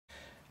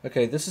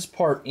Okay, this is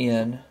part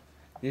in.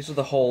 These are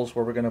the holes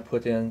where we're going to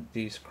put in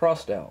these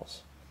cross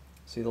dowels.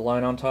 See the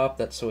line on top?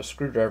 That's so a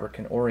screwdriver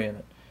can orient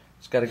it.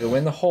 It's got to go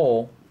in the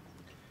hole,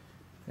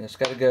 and it's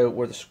got to go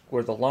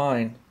where the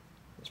line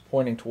is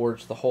pointing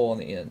towards the hole on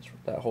the ends.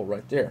 That hole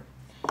right there.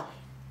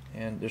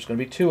 And there's going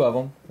to be two of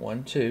them.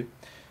 1, 2.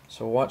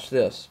 So watch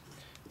this.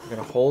 We're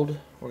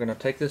going to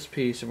take this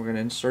piece and we're going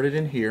to insert it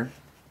in here.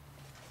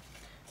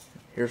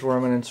 Here's where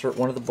I'm going to insert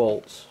one of the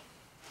bolts.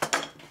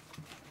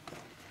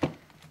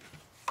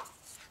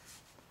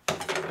 I'm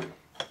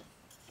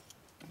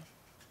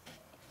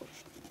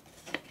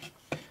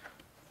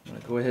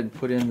going to go ahead and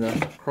put in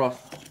the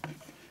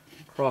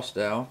cross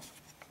dowel.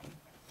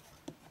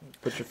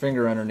 Put your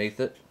finger underneath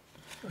it.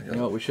 You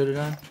know what we should have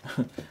done?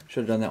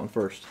 Should have done that one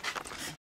first.